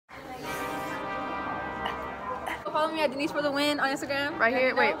Follow me at Denise for the win on Instagram. Right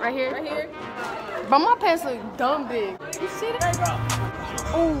here, wait, right here. Right here. But my pants look dumb big. You see that?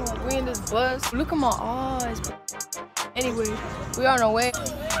 Oh, we in this bus. Look at my eyes. Anyway, we on our way.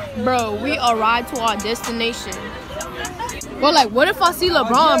 Bro, we arrived to our destination. Bro, like, what if I see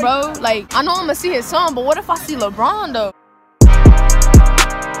LeBron, bro? Like, I know I'm gonna see his son, but what if I see LeBron, though?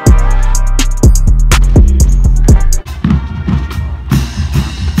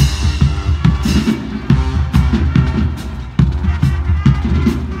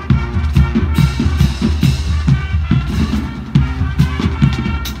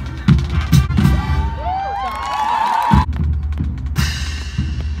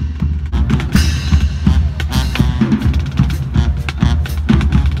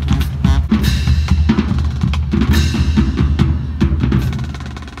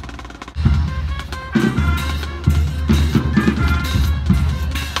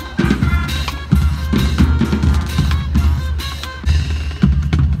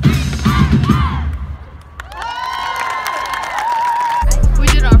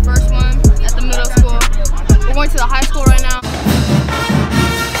 To the high school right now.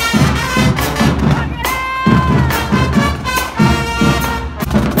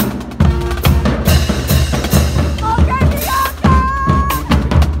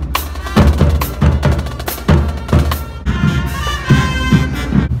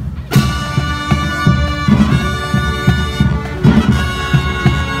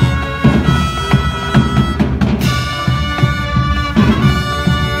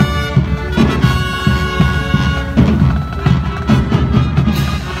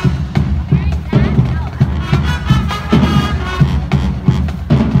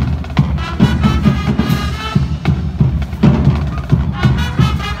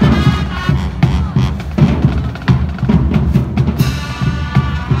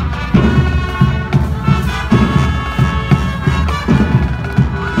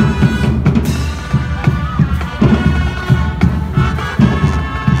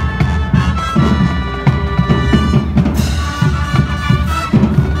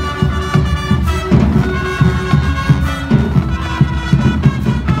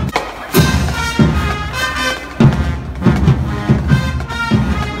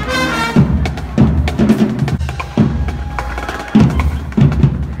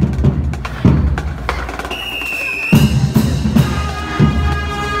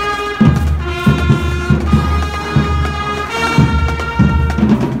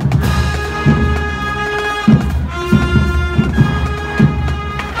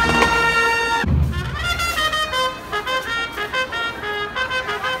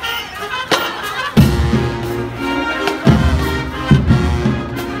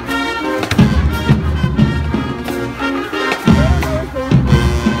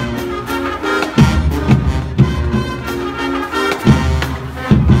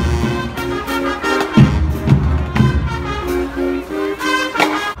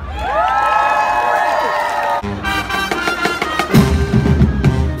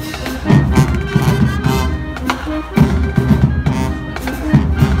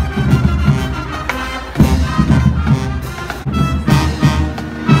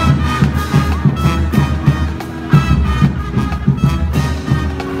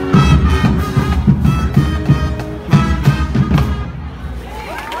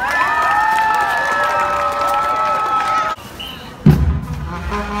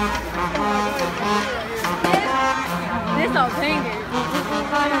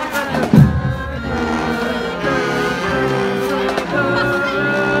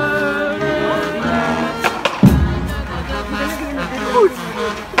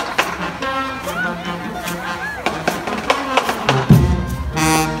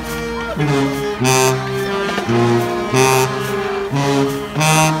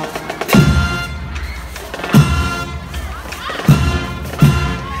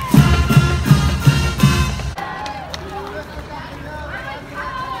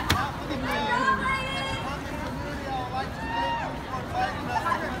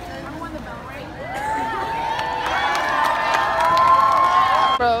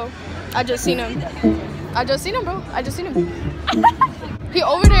 Bro, I just seen him. I just seen him, bro. I just seen him. He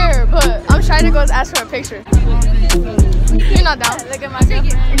over there, but I'm shy to go ask for a picture. You're not down. Look at my girl.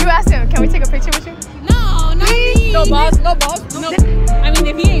 You asked him, can we take a picture with you? No, not me. No boss, no boss. No. I mean,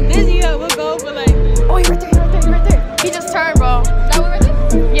 if he ain't busy, yeah, we'll go, but like. Oh, you're right there, you're right there, you're right there. He just turned, bro. That one right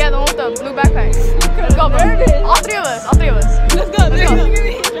there? Yeah, the one with the blue backpack. Let's go, bro. All three of us, all three of us. Let's go, let's go.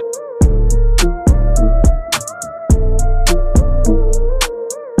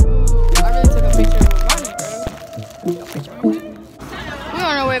 We're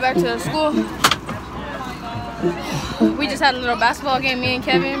on our way back to the school. We just had a little basketball game, me and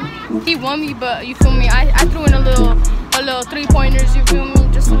Kevin. He won me, but you feel me? I threw in a little 3-pointers, you feel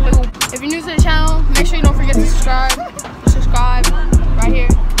me? Just a little. If you're new to the channel, make sure you don't forget to subscribe. Subscribe right here.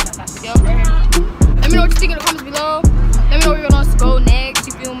 Yup, right here. Let me know what you think in the comments below. Let me know where you want us to go next,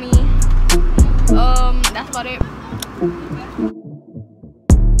 you feel me? That's about it.